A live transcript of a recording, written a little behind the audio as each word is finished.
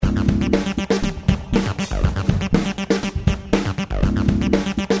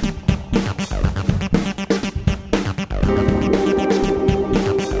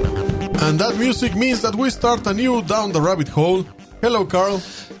music means that we start anew down the rabbit hole. Hello, Carl.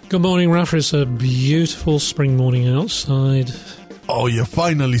 Good morning, Rafa. It's a beautiful spring morning outside. Oh, yeah,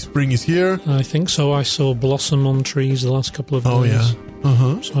 finally spring is here. I think so. I saw blossom on trees the last couple of days. Oh, yeah.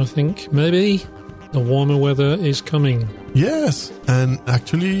 Uh-huh. So I think maybe the warmer weather is coming. Yes, and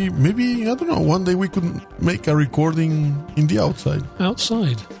actually, maybe, I don't know, one day we could make a recording in the outside.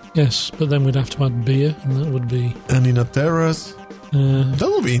 Outside, yes, but then we'd have to add beer, and that would be... And in a terrace. That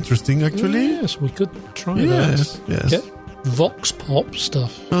would be interesting, actually. Yes, we could try yes, that. Yes, Get Vox Pop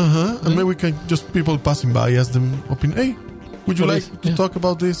stuff. Uh-huh, and maybe we can just, people passing by, ask them up in, hey, would you like to talk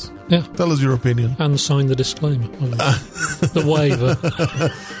about this? Yeah. Tell us your opinion. And sign the disclaimer. The waiver.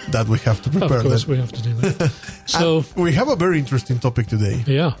 That we have to prepare. Of course, we have to do that. So we have a very interesting topic today.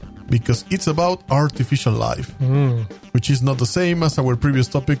 Yeah. Because it's about artificial life, which is not the same as our previous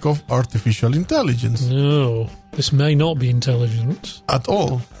topic of artificial intelligence. No, this may not be intelligent. At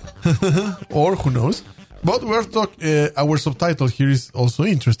all. Or who knows. But we're our subtitle here is also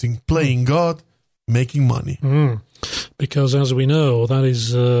interesting. Playing God, making money. Because as we know, that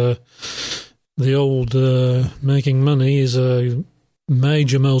is the old making money is a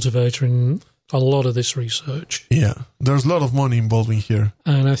major motivator in a lot of this research. Yeah, there's a lot of money involved in here.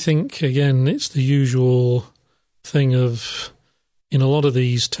 And I think, again, it's the usual thing of, in a lot of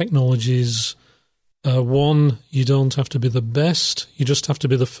these technologies, one, you don't have to be the best, you just have to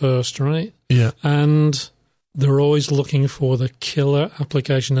be the first, right? Yeah. And they're always looking for the killer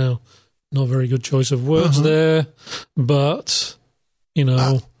application. Now, not a very good choice of words there, but, you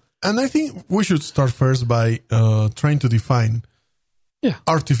know... and I think we should start first by trying to define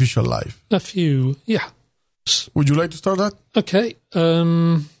artificial life. A few, Would you like to start that? Okay.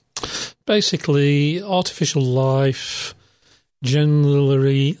 Basically, artificial life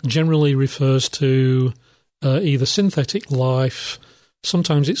generally refers to either synthetic life,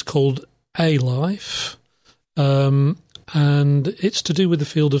 sometimes it's called a life, and it's to do with the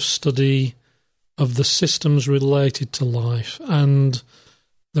field of study of the systems related to life. And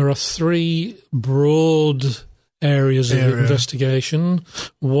there are three broad areas of investigation.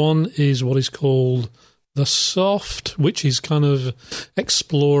 One is what is called the soft, which is kind of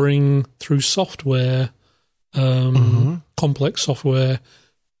exploring through software, complex software,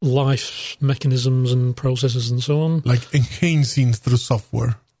 life mechanisms and processes and so on. Like enhancing through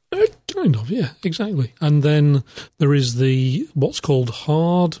software. Kind of, yeah, exactly. And then there is what's called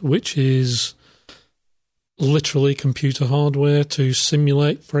hard, which is literally computer hardware to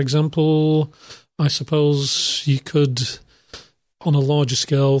simulate, for example, I suppose you could, on a larger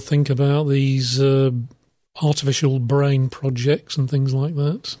scale, think about these artificial brain projects and things like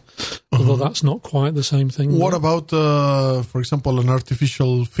that, although that's not quite the same thing. What about, for example, an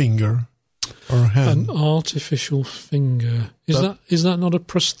artificial finger or hand? An artificial finger. Is that not a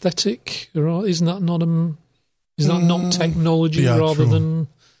prosthetic? Or isn't that not not technology rather than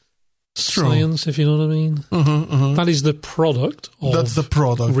science, if you know what I mean? That is the product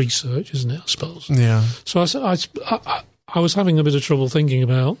of research, isn't it, I suppose? Yeah. So I was having a bit of trouble thinking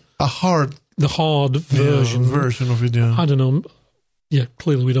about the hard version of it, yeah. I don't know. Yeah,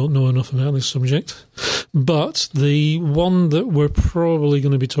 clearly we don't know enough about this subject. But the one that we're probably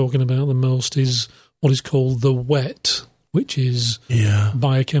going to be talking about the most is what is called the wet, which is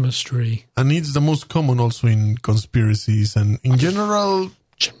biochemistry. And it's the most common also in conspiracies and in general...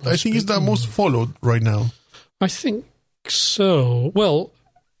 I think it's the most followed right now. I think so. Well,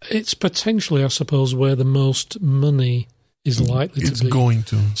 it's potentially, I suppose, where the most money is likely to be. It's going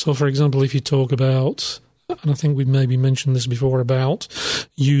to. So, for example, if you talk about, and I think we've maybe mentioned this before, about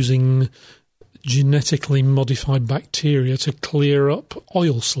using genetically modified bacteria to clear up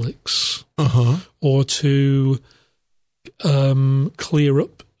oil slicks or to clear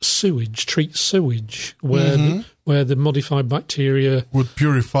up sewage, treat sewage, where the modified bacteria would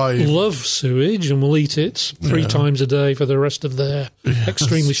purify, love sewage and will eat it 3 times a day for the rest of their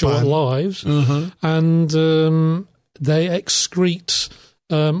extremely short lives, and they excrete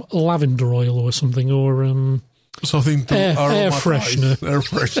lavender oil or something, or something to air freshener. Air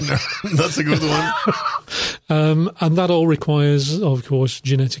freshener, that's a good one. And that all requires, of course,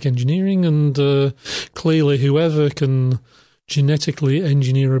 genetic engineering, and clearly whoever can genetically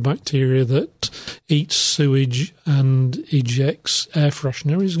engineer a bacteria that eats sewage and ejects air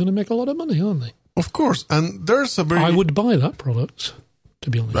freshener is going to make a lot of money, aren't they? Of course, and there's a very... I would buy that product, to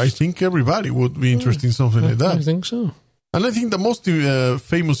be honest. I think everybody would be interested in something like that. I think so. And I think the most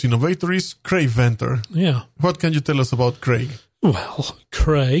famous innovator is Craig Venter. Yeah. What can you tell us about Craig? Well,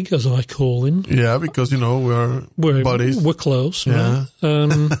 Craig, as I call him. Yeah, because, we're buddies. We're close. Yeah.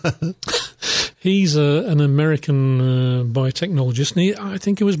 Right? He's an American biotechnologist, and I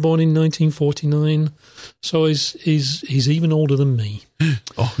think he was born in 1949, so he's even older than me.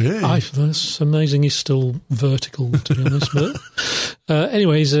 Oh, yeah. That's amazing. He's still vertical, to be honest. But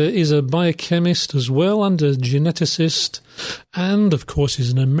anyway, he's a biochemist as well, and a geneticist, and of course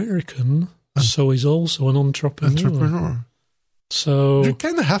he's an American, so he's also an entrepreneur. So you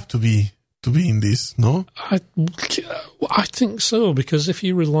kind of have to be in this, no? I think so, because if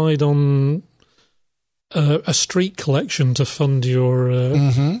you relied on a street collection to fund your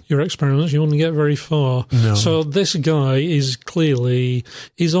experiments, you wouldn't get very far. No. So this guy is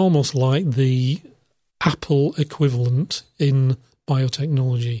almost like the Apple equivalent in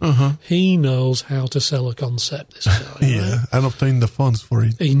biotechnology. He knows how to sell a concept, this guy. Yeah, right? and obtain the funds for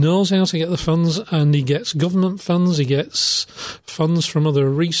it. He knows how to get the funds, and he gets government funds, he gets funds from other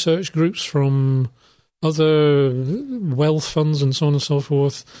research groups, from other wealth funds, and so on and so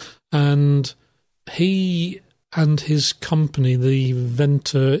forth. And he and his company, the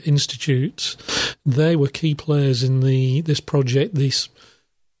Venter Institute, they were key players in this project, this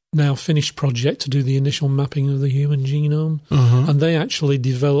now finished project to do the initial mapping of the human genome. And they actually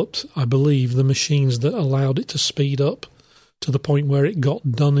developed, I believe, the machines that allowed it to speed up to the point where it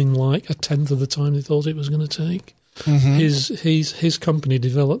got done in like a tenth of the time they thought it was going to take. His company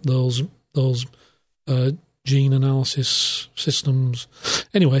developed those gene analysis systems.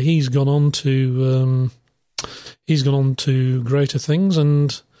 Anyway, he's gone on to greater things,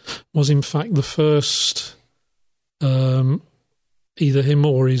 and was in fact the first. Either him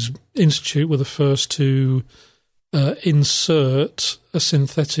or his institute were the first to insert a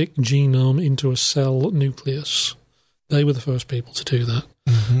synthetic genome into a cell nucleus. They were the first people to do that.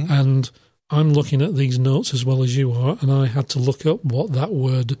 And I'm looking at these notes as well as you are, and I had to look up what that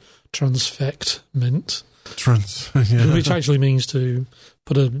word transfect meant. Which actually means to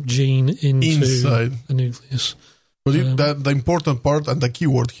put a gene into a nucleus. But the important part and the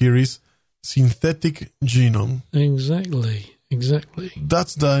keyword here is synthetic genome. Exactly.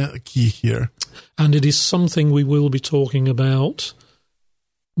 That's the key here. And it is something we will be talking about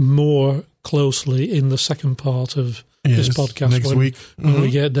more closely in the second part of this podcast next week. When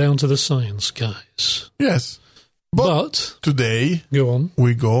we get down to the science, guys. Yes. But today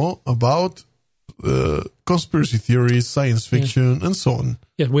we go about conspiracy theories, science fiction, and so on.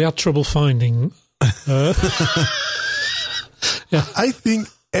 Yeah, we had trouble finding. I think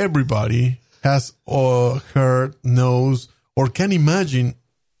everybody has heard, knows, or can imagine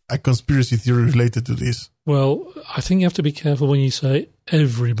a conspiracy theory related to this. Well, I think you have to be careful when you say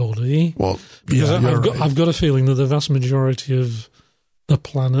everybody. Well, because I've got a feeling that the vast majority of the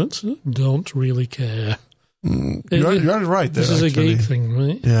planet don't really care. You're right there. This is actually a geek thing,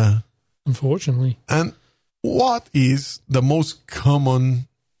 right? Yeah. Unfortunately. And what is the most common,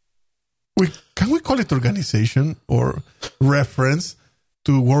 can we call it organization or reference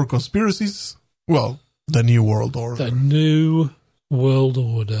to world conspiracies? Well, the New World Order. The New World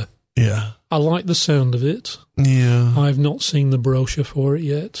Order. Yeah. I like the sound of it. Yeah. I've not seen the brochure for it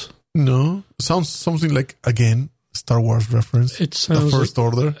yet. No. Sounds something like, again, Star Wars reference. It sounds the First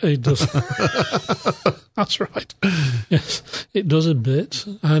Order. It does. That's right. Yes, it does a bit.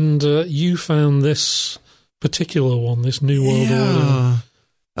 And you found this particular one, this New World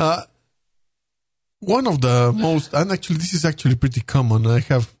Order. One of the most, and actually this is actually pretty common, I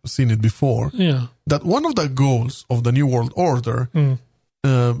have seen it before, that one of the goals of the New World Order,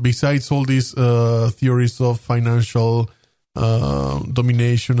 besides all these theories of financial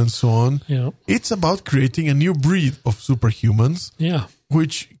domination and so on, it's about creating a new breed of superhumans,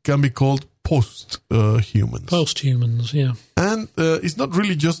 which can be called post-humans. Post-humans, yeah. And it's not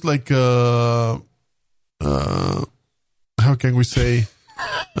really just like, how can we say...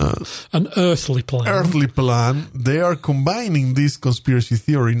 an earthly plan. They are combining this conspiracy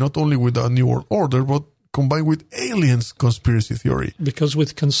theory not only with the New World Order, but combined with aliens conspiracy theory. Because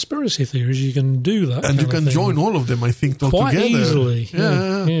with conspiracy theories, you can do that. And you can join all of them, I think, quite together. Easily.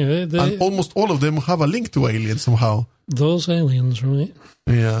 Yeah. And almost all of them have a link to aliens somehow. Those aliens, right?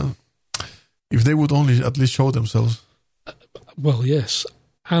 Yeah. If they would only at least show themselves. Well, yes.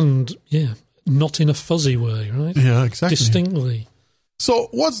 And, not in a fuzzy way, right? Yeah, exactly. Distinctly. So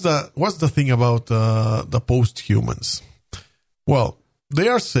what's the thing about the post-humans? Well, they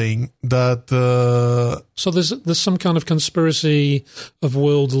are saying that... so there's some kind of conspiracy of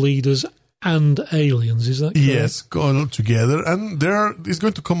world leaders and aliens, is that correct? Yes, all together. And it's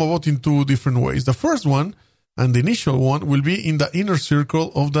going to come about in two different ways. The first one, and the initial one, will be in the inner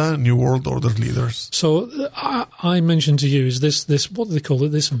circle of the New World Order leaders. So I mentioned to you, is this what do they call it,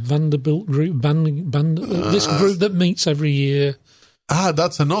 this Vanderbilt group, this group that meets every year...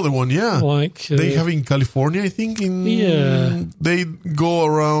 That's another one, yeah. Like They have in California, I think. They go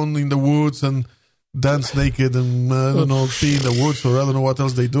around in the woods and dance naked and, I don't know, pee in the woods, or I don't know what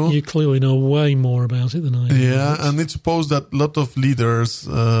else they do. You clearly know way more about it than I do. Yeah, and it's supposed that a lot of leaders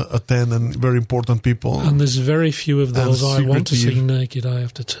attend, and very important people. And there's very few of those I want to see secretive. naked, I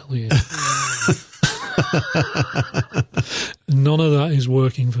have to tell you. None of that is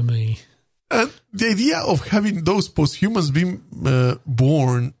working for me. And the idea of having those posthumans being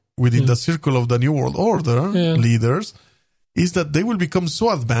born within the circle of the New World Order leaders is that they will become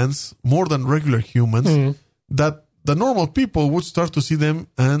so advanced, more than regular humans, that the normal people would start to see them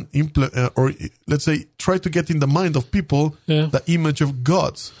and or let's say try to get in the mind of people the image of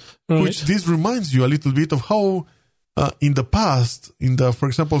gods. Right. Which this reminds you a little bit of how in the past, in the, for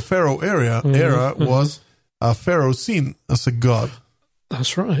example, Pharaoh era was a Pharaoh seen as a god.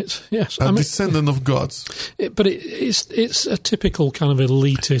 That's right. Yes, A descendant of gods. But it's a typical kind of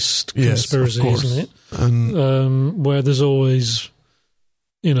elitist conspiracy, of course. isn't it? And where there's always,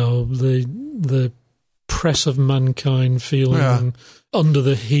 the press of mankind feeling under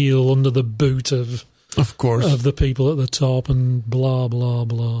the heel, under the boot of course, of the people at the top, and blah blah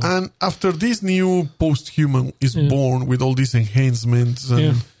blah. And after this new post-human is born with all these enhancements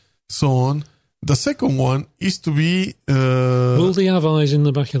and so on, the second one is to be... Will they have eyes in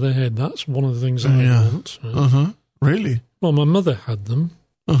the back of their head? That's one of the things I want. Right? Really? Well, my mother had them,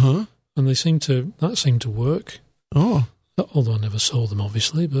 and they seemed to work. Oh. Although I never saw them,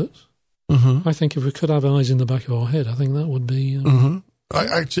 obviously, but I think if we could have eyes in the back of our head, I think that would be...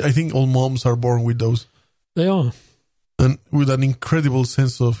 I think all moms are born with those. They are. And with an incredible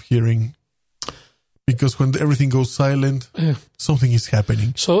sense of hearing. Because when everything goes silent, something is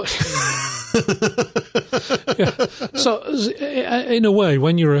happening. So... So, in a way,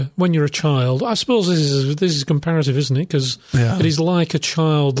 when you're a child, I suppose this is comparative, isn't it? Because it is like a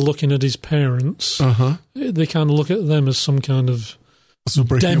child looking at his parents. They kind of look at them as some kind of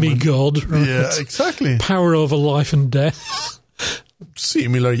superhuman demigod, right? Yeah, exactly. Power over life and death.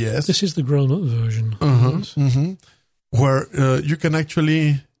 Similar, yes. This is the grown-up version, where you can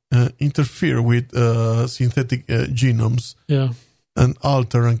actually interfere with synthetic genomes. Yeah. And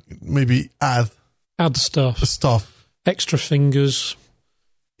alter and maybe add stuff, extra fingers,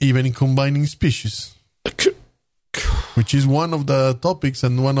 even in combining species, which is one of the topics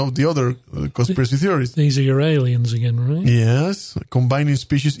and one of the other conspiracy theories. These are your aliens again, right? Yes, combining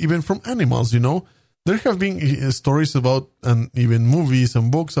species even from animals. There have been stories about, and even movies and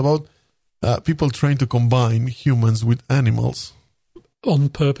books about people trying to combine humans with animals on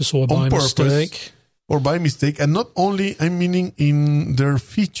purpose or by mistake. Or by mistake, and not only I'm meaning in their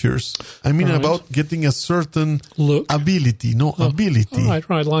features. I mean about getting a certain ability, ability.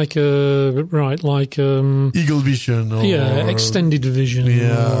 Right, like eagle vision, or extended vision,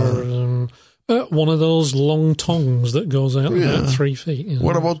 or one of those long tongues that goes out about 3 feet.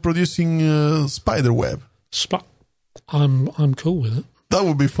 What about producing spider web? I'm cool with it. That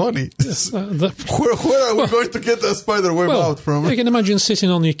would be funny. Yes, where are we going to get that spider web out from? You can imagine sitting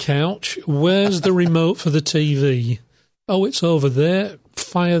on your couch. Where's the remote for the TV? Oh, it's over there.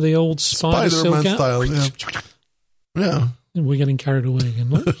 Fire the old Spider-Man style. Yeah. We're getting carried away again.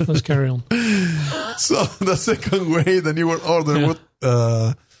 Let's carry on. So the second way the New World Order would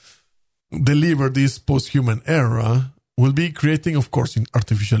deliver this post-human era will be creating, of course,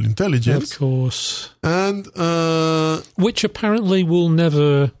 artificial intelligence. Of course. And which apparently will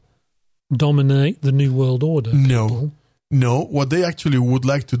never dominate the New World Order. No. What they actually would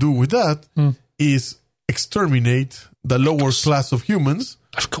like to do with that is exterminate the lower class of humans.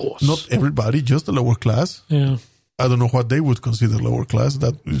 Of course. Not everybody, just the lower class. Yeah. I don't know what they would consider lower class.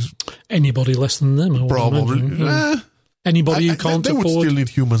 That is anybody less than them, I would probably. imagine. Anybody who can't they afford... would still need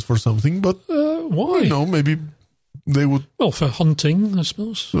humans for something, but why? Maybe they would... Well, for hunting, I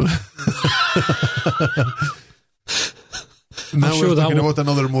suppose. Now we're talking about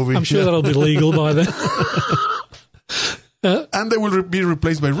another movie. I'm sure that'll be legal by then. And they will be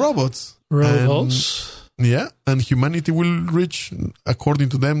replaced by robots. And humanity will reach, according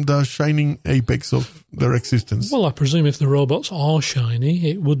to them, the shining apex of their existence. Well, I presume if the robots are shiny,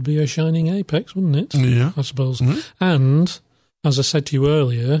 it would be a shining apex, wouldn't it? Yeah. I suppose. And, as I said to you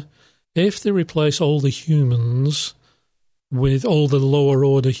earlier, if they replace all the humans with all the lower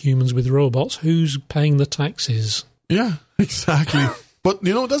order humans with robots, who's paying the taxes? Yeah, exactly. But,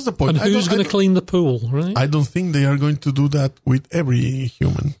 that's the point. And who's going to clean the pool, right? I don't think they are going to do that with every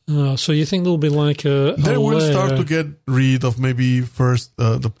human. So you think there'll be like they will start to get rid of maybe first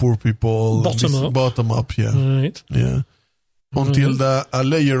the poor people. Bottom up, yeah. Right. Yeah. Until a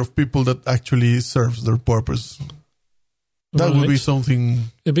layer of people that actually serves their purpose. That would be Right.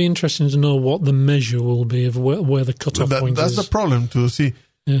 something. It'd be interesting to know what the measure will be of where the cutoff point That's is. the problem, to see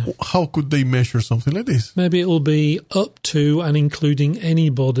Yeah. how could they measure something like this. Maybe it will be up to and including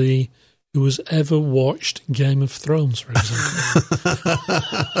anybody who has ever watched Game of Thrones, for example.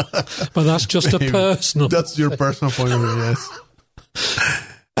 But that's just a Maybe. personal. That's your personal point of view, yes.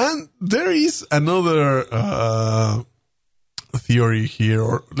 And there is another theory here,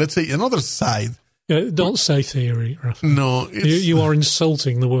 or let's say another side. Yeah, don't say theory, Raph. No, it's, You are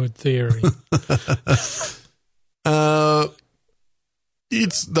insulting the word theory.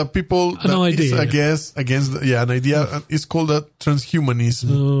 it's the people An that is, idea. I guess, against an idea. And it's called transhumanism.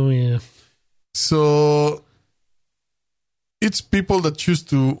 Oh, yeah. So it's people that choose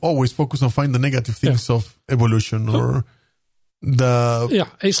to always focus on find the negative things of evolution, or the Yeah,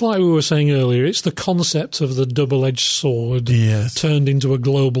 it's like we were saying earlier. It's the concept of the double-edged sword yes. turned into a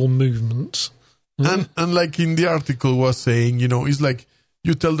global movement. And like in the article was saying, it's like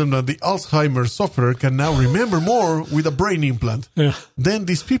you tell them that the Alzheimer's sufferer can now remember more with a brain implant. Yeah. Then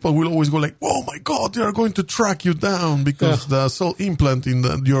these people will always go like, oh my God, they are going to track you down because the cell implant in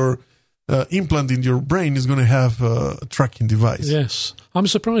your implant in your brain is going to have a tracking device. Yes. I'm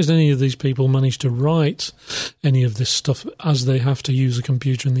surprised any of these people manage to write any of this stuff as they have to use a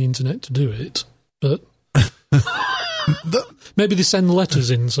computer and the internet to do it. But maybe they send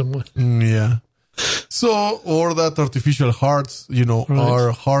letters in somewhere. Yeah. So, or that artificial hearts,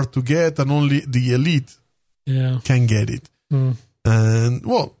 are hard to get and only the elite can get it. Mm. And,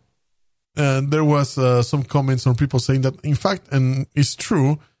 well, there was some comments on people saying that, in fact, and it's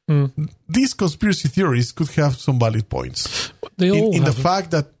true, these conspiracy theories could have some valid points. They all in the have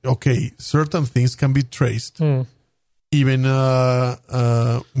fact that, okay, certain things can be traced. Even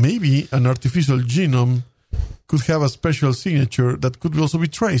maybe an artificial genome could have a special signature that could also be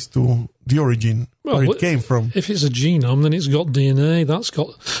traced to the origin where it came from. If it's a genome, then it's got DNA. That's got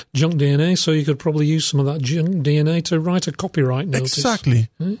junk DNA, so you could probably use some of that junk DNA to write a copyright notice. Exactly.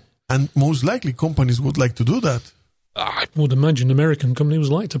 And most likely companies would like to do that. I would imagine American companies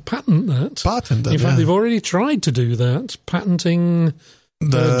would like to patent that. In fact, they've already tried to do that, patenting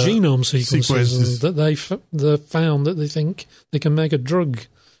the genome sequences that they found that they think they can make a drug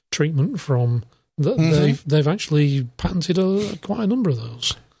treatment from. They've actually patented quite a number of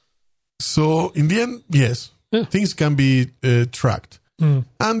those. So in the end, yes, things can be tracked. And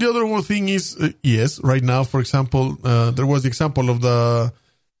the other one thing is, yes, right now, for example, there was the example of the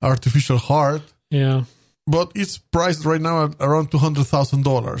artificial heart. Yeah. But it's priced right now at around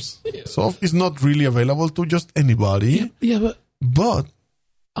 $200,000. So it's not really available to just anybody. Yeah, but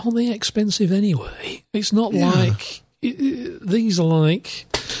aren't they expensive anyway? It's not like... These are like...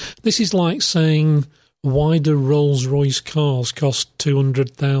 This is like saying, why do Rolls-Royce cars cost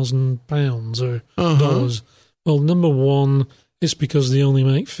 £200,000 or dollars? Well, number one, it's because they only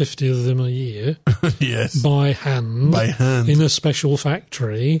make 50 of them a year. Yes. By hand. In a special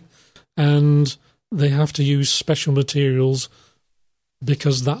factory. And they have to use special materials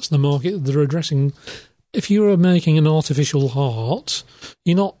because that's the market they're addressing. If you were making an artificial heart,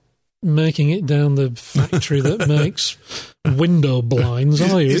 you're not making it down the factory that makes window blinds,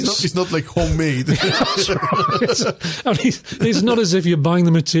 are you? It's not like homemade. That's right. It's not as if you're buying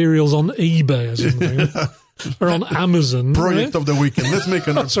the materials on eBay or something. Or on Amazon. Project of the weekend. Let's make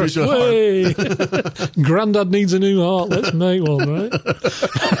an artificial heart. Grandad needs a new heart. Let's make one, right?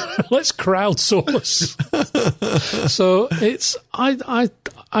 Let's crowdsource. So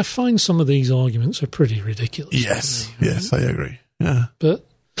I find some of these arguments are pretty ridiculous. Yes, I agree. Yeah.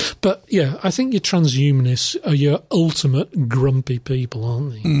 But yeah, I think your transhumanists are your ultimate grumpy people,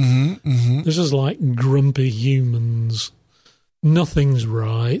 aren't they? This is like grumpy humans. Nothing's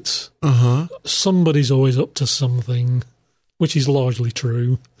right. Somebody's always up to something, which is largely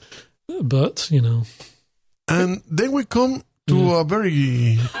true. But, And then we come to a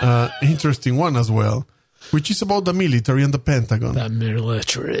very interesting one as well, which is about the military and the Pentagon. The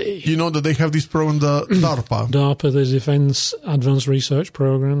military. You know that they have this program, the DARPA. DARPA, the Defense Advanced Research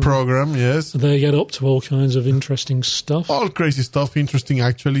Program. Yes. They get up to all kinds of interesting stuff. All crazy stuff, interesting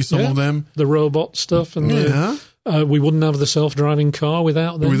actually, some of them. The robot stuff. And we wouldn't have the self-driving car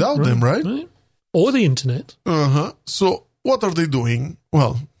without them. Right? Or the internet. So what are they doing?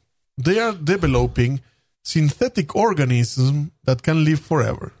 Well, they are developing synthetic organisms that can live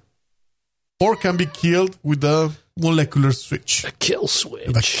forever. Or can be killed with a molecular switch. A kill switch.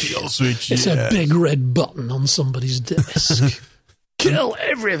 It's a big red button on somebody's desk. Kill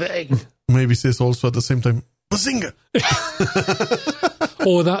everything. Maybe says also at the same time, bazinga.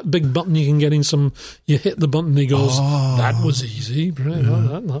 Or that big button you can get in some, you hit the button and he goes, that was easy. Right,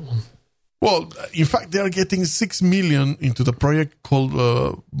 that one. Well, in fact, they are getting 6 million into the project called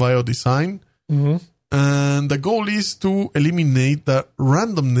Biodesign. Mm-hmm. And the goal is to eliminate the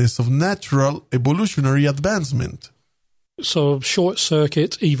randomness of natural evolutionary advancement. So short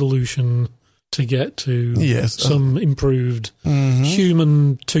circuit evolution to get to some improved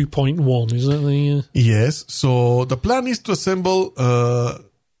human 2.1, is that the... Yes, so the plan is to assemble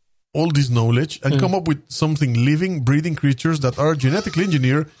all this knowledge and come up with something living, breathing creatures that are genetically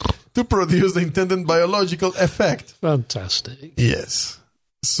engineered to produce the intended biological effect. Fantastic. Yes.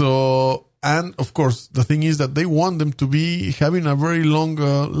 So, and of course, the thing is that they want them to be having a very long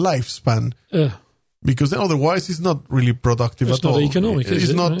lifespan. Because otherwise it's not really productive at all. It's not economic, is it?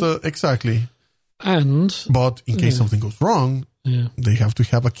 It's not, right? Exactly. But in case something goes wrong, they have to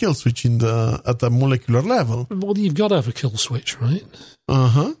have a kill switch at the molecular level. Well, you've got to have a kill switch, right?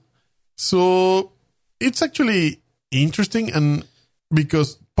 So it's actually interesting, and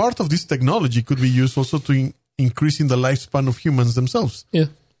because part of this technology could be used also to increasing the lifespan of humans themselves. Yeah.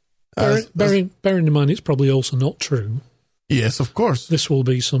 Bearing in mind, it's probably also not true. Yes, of course. This will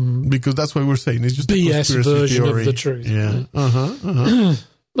be some... Because that's what we're saying. It's just BS a version theory. of the truth. Yeah.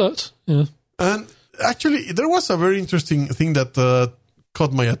 But, yeah. And actually, there was a very interesting thing that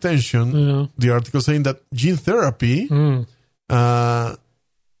caught my attention. Yeah. The article saying that gene therapy,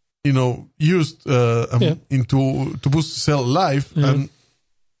 used to boost cell life, and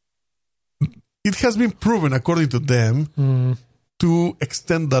it has been proven, according to them, to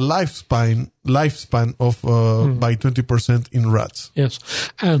extend the lifespan of by 20% in rats. Yes,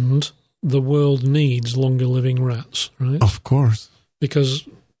 and the world needs longer living rats, right? Of course, because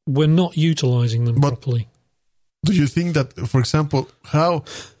we're not utilizing them properly. Do you think that, for example,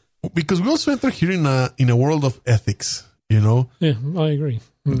 because we also enter here in a world of ethics, Yeah, I agree.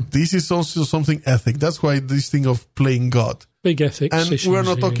 This is also something ethic. That's why this thing of playing God. Big ethics and issues. We're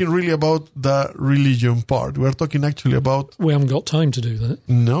not talking really about the religion part. We're talking actually about... We haven't got time to do that.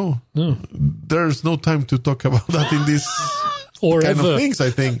 No. There's no time to talk about that in this or kind ever. of things, I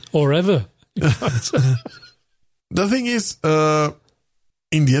think. Or ever. The thing is,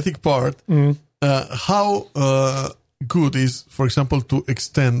 in the ethic part, how good is, for example, to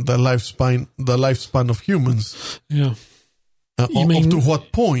extend the lifespan of humans? Yeah. Up to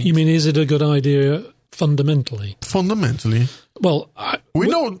what point? You mean, is it a good idea fundamentally? Fundamentally. Well, we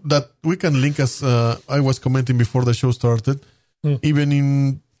know that we can link, as I was commenting before the show started, even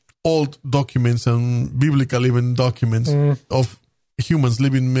in old documents and biblical even documents of humans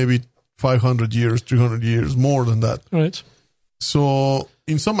living maybe 500 years, 300 years, more than that. Right. So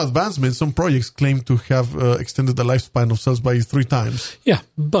in some advancements, some projects claim to have extended the lifespan of cells by 3 times. Yeah,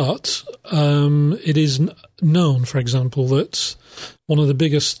 but it is known, for example, that one of the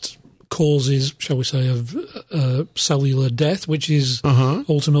biggest causes, shall we say, of cellular death, which is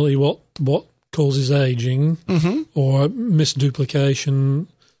ultimately what causes aging or misduplication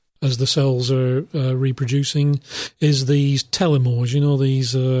as the cells are reproducing, is these telomeres,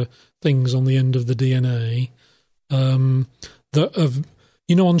 these things on the end of the DNA that have...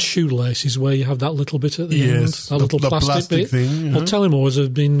 on shoelaces where you have that little bit at the end, that little plastic bit. Thing, Well, telomeres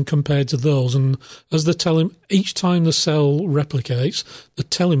have been compared to those, and as each time the cell replicates, the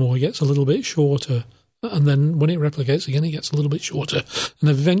telomere gets a little bit shorter, and then when it replicates again, it gets a little bit shorter, and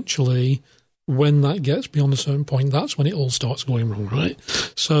eventually, when that gets beyond a certain point, that's when it all starts going wrong, right?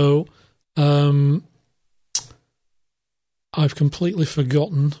 So, I've completely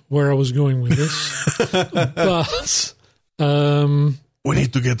forgotten where I was going with this, but. We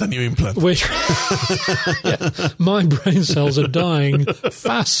need to get a new implant. My brain cells are dying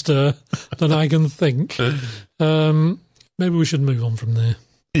faster than I can think. Maybe we should move on from there.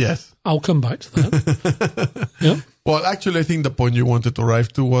 Yes. I'll come back to that. Yeah. Well, actually, I think the point you wanted to arrive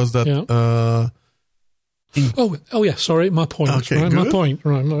to was that... yeah, sorry, my point. Okay,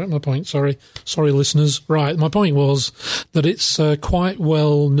 right, my point, sorry, listeners. Right, my point was that it's quite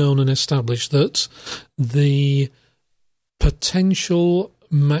well known and established that the potential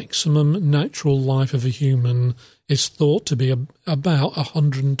maximum natural life of a human is thought to be about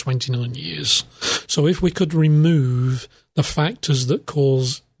 129 years. So if we could remove the factors that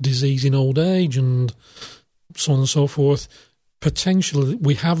cause disease in old age and so on and so forth, potentially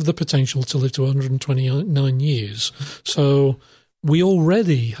we have the potential to live to 129 years. So we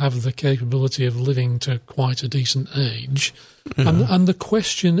already have the capability of living to quite a decent age. And the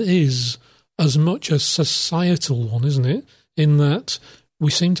question is as much a societal one, isn't it? In that we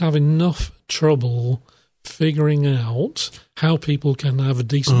seem to have enough trouble figuring out how people can have a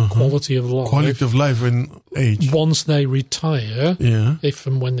decent quality of life. Quality of life in age. Once they retire, if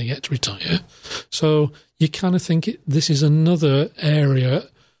and when they get to retire. So you kind of think this is another area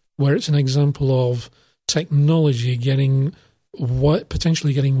where it's an example of technology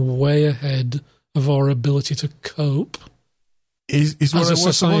potentially getting way ahead of our ability to cope. Is what I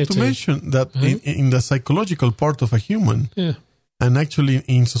was about to mention, that in the psychological part of a human, and actually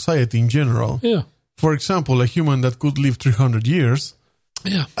in society in general. Yeah. For example, a human that could live 300 years,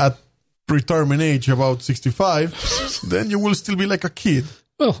 at retirement age about 65, then you will still be like a kid.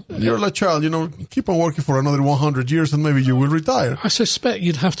 Well, you're like a child, keep on working for another 100 years and maybe you will retire. I suspect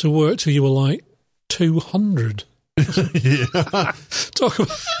you'd have to work till you were like 200. Yeah. Talk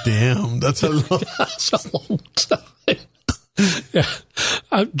about damn, that's a lot. That's a long time. Yeah.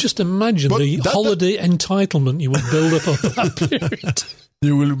 Just imagine the holiday entitlement you would build up over that period.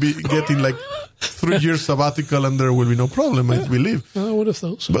 You will be getting like 3 years sabbatical and there will be no problem, I believe. I would have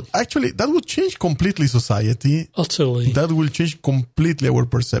thought so. But actually, that would change completely society. Utterly. That will change completely our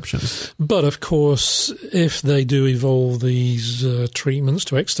perceptions. But of course, if they do evolve these treatments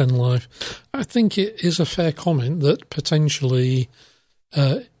to extend life, I think it is a fair comment that potentially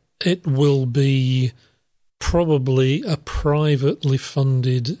it will be probably a privately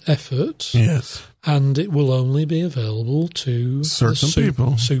funded effort. Yes. And it will only be available to certain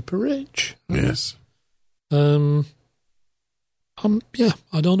people, super rich. Yes. I don't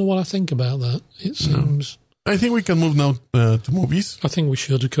know what I think about that. It seems. I think we can move now to movies. I think we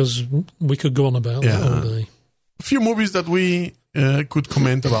should, because we could go on about that all day. A few movies that we could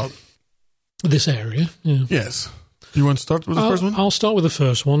comment about. This area, yeah. Yes. You want to start with the first one? I'll start with the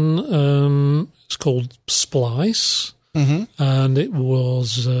first one. It's called Splice. Mm-hmm. And it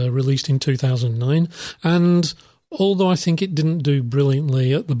was released in 2009. And although I think it didn't do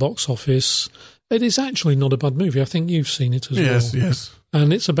brilliantly at the box office, it is actually not a bad movie. I think you've seen it as well. Yes.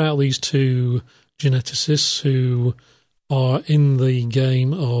 And it's about these two geneticists who are in the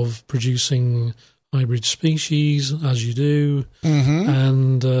game of producing hybrid species, as you do. Mm-hmm.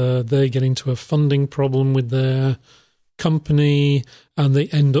 And they get into a funding problem with their company, and they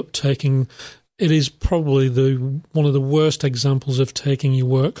end up taking... It is probably one of the worst examples of taking your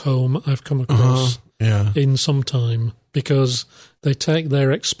work home I've come across in some time, because they take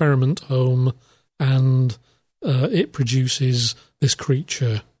their experiment home and it produces this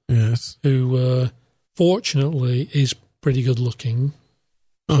creature who fortunately is pretty good looking.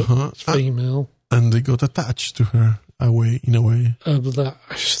 It's female. And they got attached to her in a way. But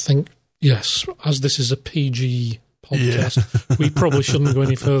I think, yes, as this is a PG podcast, we probably shouldn't go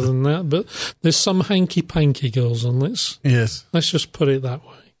any further than that, but there's some hanky-panky girls on this. Yes. Let's just put it that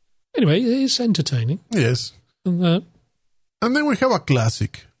way. Anyway, it's entertaining. Yes. And then we have a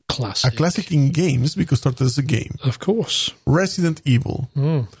classic. A classic in games, because it started as a game. Of course. Resident Evil.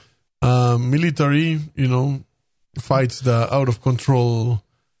 Military, fights the out-of-control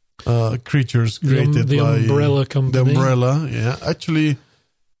creatures created by... The Umbrella company. The Umbrella, yeah. Actually...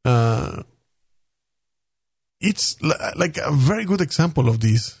 it's like a very good example of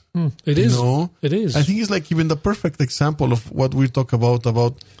this. It is. It is. I think it's like even the perfect example of what we talk about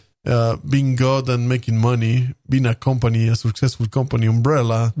being God and making money, being a successful company,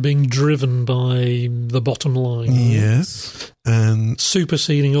 Umbrella. Being driven by the bottom line. Yes. And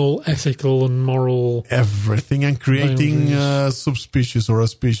superseding all ethical and moral... everything, and creating a subspecies or a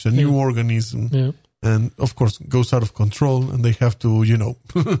species, a new organism. Yeah. And, of course, goes out of control, and they have to,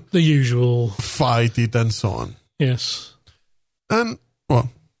 the usual. Fight it and so on. Yes. And, well,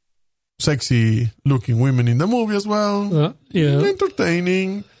 sexy-looking women in the movie as well.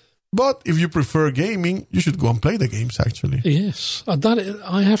 Entertaining. But if you prefer gaming, you should go and play the games, actually. Yes.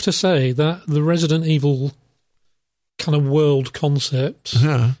 I have to say that the Resident Evil kind of world concept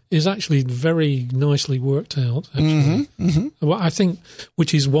is actually very nicely worked out, actually. Well, I think,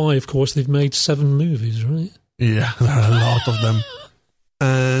 which is why, of course, they've made 7 movies, right? Yeah, there are a lot of them.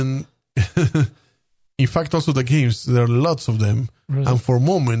 And in fact, also the games, there are lots of them. Right. And for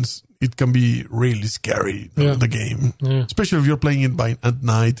moments, it can be really scary, the game. Yeah. Especially if you're playing it at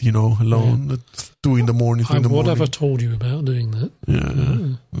night, alone, at 2 in the morning, 3 in the morning. What have I told you about doing that?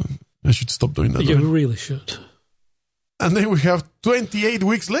 Yeah. I should stop doing that. You really should. And then we have 28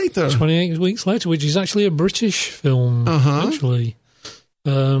 Weeks Later. 28 Weeks Later, which is actually a British film, actually.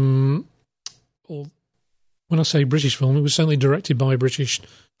 When I say British film, it was certainly directed by a British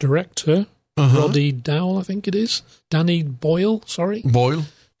director, Roddy Dowell, I think it is. Danny Boyle, sorry.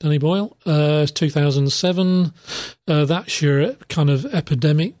 Danny Boyle. 2007. That's your kind of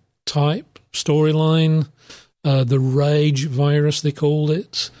epidemic type storyline. The Rage virus, they called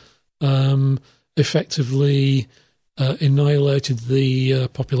it. Effectively... annihilated the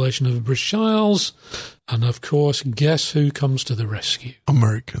population of the British Isles, and of course, guess who comes to the rescue?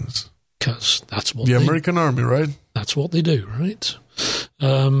 Americans. Because that's what the American Army, right? That's what they do, right?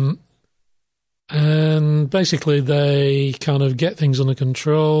 And basically they kind of get things under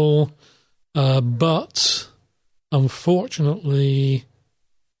control, but unfortunately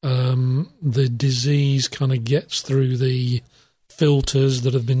the disease kind of gets through the filters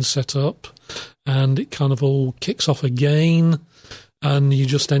that have been set up, and it kind of all kicks off again, and you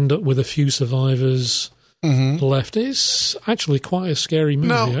just end up with a few survivors left. It's actually quite a scary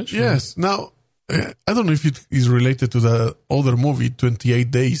movie, actually. Yes. Now, I don't know if it is related to the other movie, 28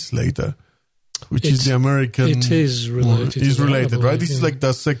 Days Later, which is the American... It is related. It's related, believe, right? This is like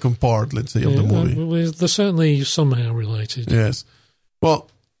the second part, let's say, of the movie. They're certainly somehow related. Yes. Well,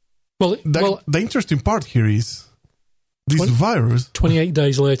 the interesting part here is this virus... 28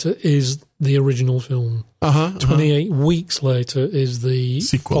 Days Later is the original film. 28 Weeks Later is the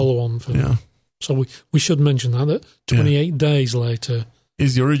sequel. Follow-on film. Yeah. So we should mention that 28 Days Later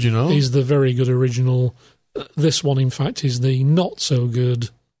is the original. Is the very good original. This one, in fact, is the not-so-good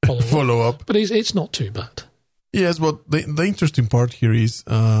follow-up. But it's not too bad. Yes, but the interesting part here is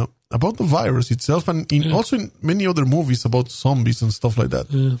about the virus itself, and also in many other movies about zombies and stuff like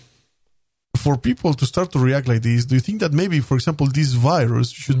that. Yeah. For people to start to react like this, do you think that maybe, for example, this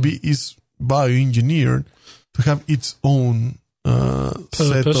virus is bioengineered to have its own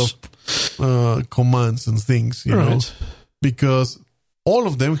set of commands and things, you know? Because all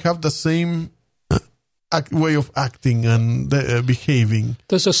of them have the same way of acting and behaving.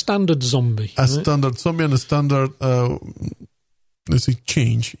 There's a standard zombie. Standard zombie and a standard, let's say,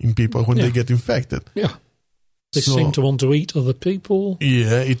 change in people when they get infected. Yeah. They seem to want to eat other people.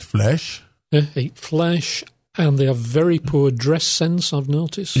 Yeah, eat flesh. Eat flesh. And they have very poor dress sense, I've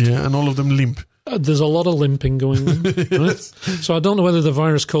noticed. Yeah, and all of them limp. There's a lot of limping going on. Right? So I don't know whether the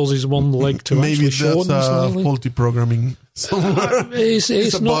virus causes one leg to maybe actually shorten slightly. Maybe that's faulty programming somewhere. It's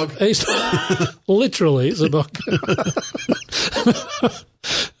a not, bug. It's literally, it's a bug.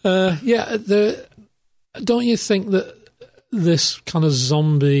 Don't you think that this kind of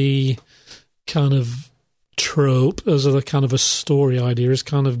zombie kind of trope as a kind of a story idea is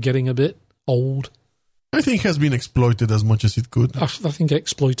kind of getting a bit old? I think it has been exploited as much as it could. I think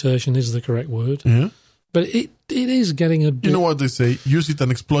exploitation is the correct word. Yeah. But it is getting a bit... You know what they say? Use it and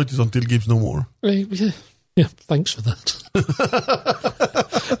exploit it until it gives no more. Yeah, thanks for that.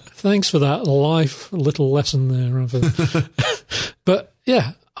 Thanks for that little lesson there. But,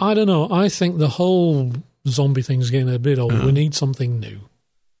 yeah, I don't know. I think the whole zombie thing's getting a bit old. We need something new.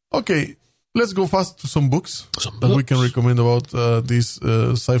 Okay, let's go fast to some books that we can recommend about this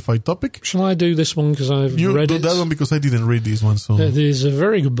sci-fi topic. Shall I do this one because I've read it? You do that one because I didn't read this one. So it is a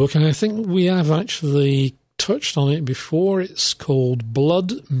very good book, and I think we have actually touched on it before. It's called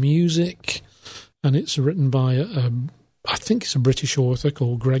Blood Music, and it's written by I think it's a British author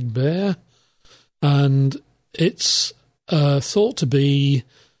called Greg Bear, and it's thought to be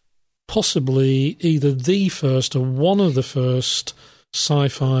possibly either the first or one of the first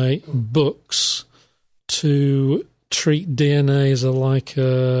sci-fi books to treat DNA as a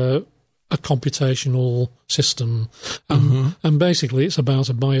computational system. And basically it's about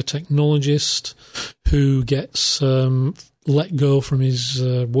a biotechnologist who gets let go from his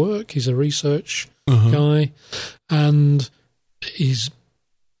work. He's a research guy, and he's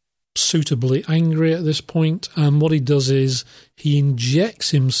suitably angry at this point, and what he does is he injects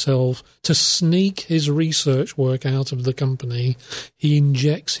himself to sneak his research work out of the company. He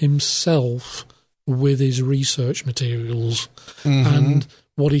injects himself with his research materials, and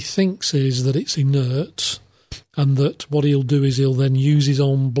what he thinks is that it's inert, and that what he'll do is he'll then use his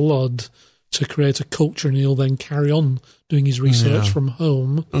own blood to create a culture, and he'll then carry on doing his research from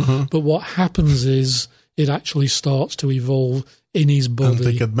home. But what happens is it actually starts to evolve in his body. And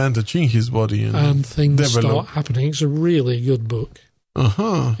take advantage in his body. And things develop. start happening. It's a really good book.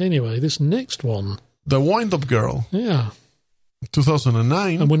 Anyway, this next one. The Wind-Up Girl. Yeah.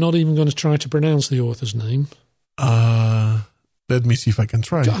 2009. And we're not even going to try to pronounce the author's name. Let me see if I can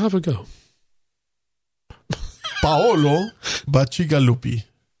try. Have a go. Paolo Bacigalupi.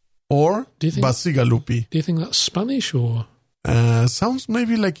 Or Bacigalupi. Do you think that's Spanish or? Sounds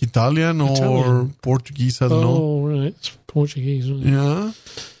maybe like Italian or Portuguese, I don't know. Oh, right. It's Portuguese, isn't it? Yeah.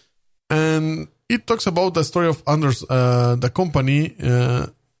 And it talks about the story of the company,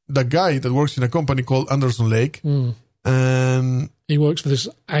 the guy that works in a company called Anderson Lake. And he works for this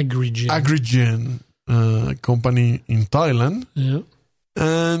Agrigen company in Thailand. Yeah.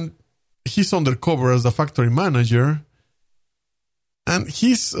 And he's undercover as the factory manager. And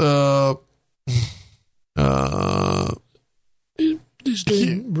he's he's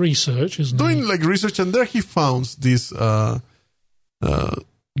doing research, isn't he? Doing like research, and there he founds this girl,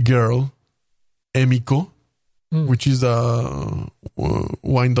 Emiko, which is a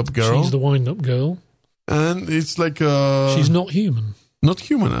wind-up girl. She's the wind-up girl. And it's like she's not human. Not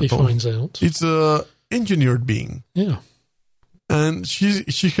human at all. He finds out. It's a engineered being. Yeah. And she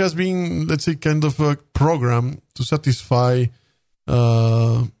has been, let's say, kind of a program to satisfy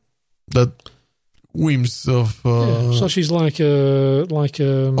that whims of. So she's like a what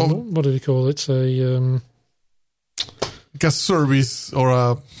do they call it? A service or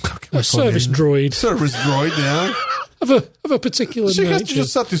a service droid. Service droid, yeah. of a particular she nature. Has to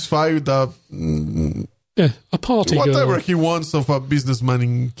just satisfy the a party whatever girl. he wants of a businessman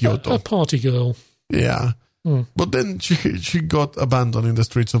in Kyoto. A party girl. Yeah. But then she got abandoned in the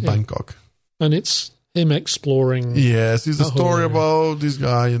streets of Bangkok. And it's him exploring. Yes, it's a story about this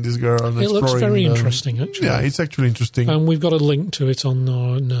guy and this girl. And it looks very interesting, actually. Yeah, it's actually interesting. And we've got a link to it on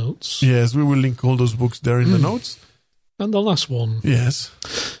our notes. Yes, we will link all those books there in the notes. And the last one. Yes.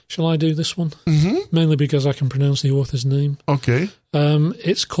 Shall I do this one? Mm-hmm. Mainly because I can pronounce the author's name. Okay.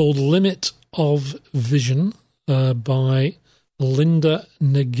 It's called Limit of Vision by Linda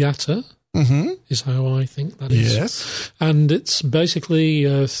Nagata. Mm-hmm. Is how I think that is. Yes. And it's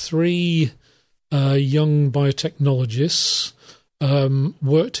basically three young biotechnologists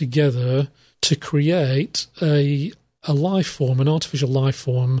work together to create a life form, an artificial life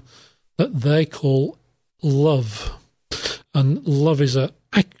form that they call LOVE. And LOVE is an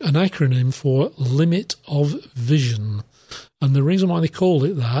acronym for Limit of Vision. And the reason why they called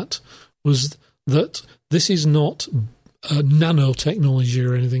it that was that this is not nanotechnology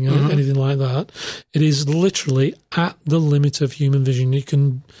or anything like that. It is literally at the limit of human vision.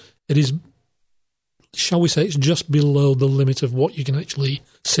 It is, shall we say, it's just below the limit of what you can actually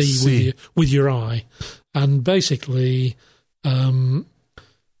see. with your eye. And basically, the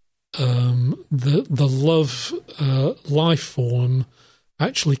LOVE life form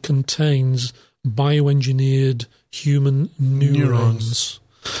actually contains bioengineered human neurons.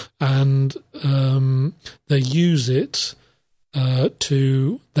 And they use it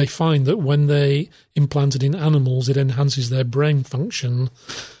they find that when they implant it in animals, it enhances their brain function.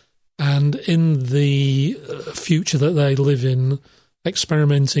 And in the future that they live in,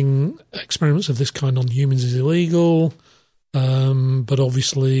 experiments of this kind on humans is illegal. But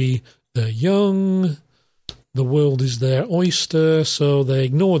obviously they're young. The world is their oyster, so they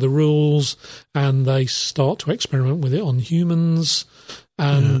ignore the rules and they start to experiment with it on humans.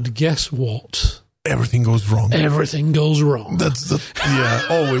 And guess what? Everything goes wrong. Everything goes wrong.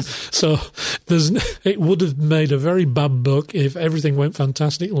 Always. So it would have made a very bad book if everything went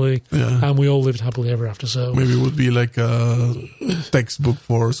fantastically and we all lived happily ever after. So maybe it would be like a textbook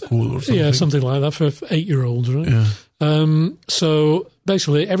for school or something. Yeah, something like that for 8-year-olds, right? Yeah. So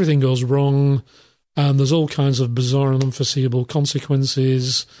basically everything goes wrong and there's all kinds of bizarre and unforeseeable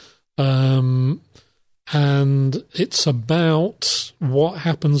consequences. And it's about what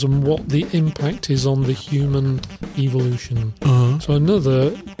happens and what the impact is on the human evolution. So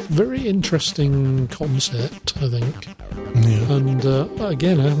another very interesting concept, I think. Yeah. And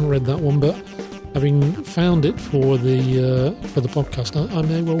again, I haven't read that one, but having found it for the podcast, I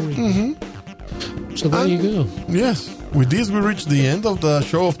may well read it. So there you go. Yes. With this, we reach the end of the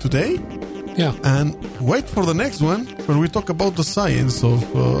show of today. Yeah. And wait for the next one where we talk about the science of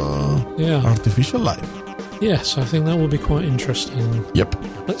artificial life. Yes, I think that will be quite interesting. Yep.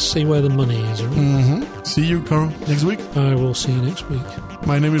 Let's see where the money is. Right? See you, Carl, next week. I will see you next week.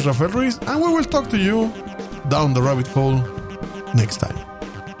 My name is Rafael Ruiz, and we will talk to you down the rabbit hole next time.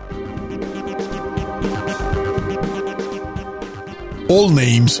 All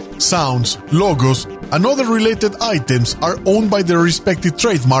names, sounds, logos, and other related items are owned by their respective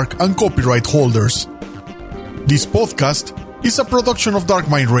trademark and copyright holders. This podcast is a production of Dark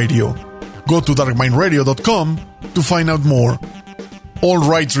Mind Radio. Go to darkmindradio.com to find out more. All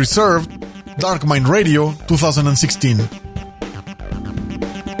rights reserved. Dark Mind Radio 2016.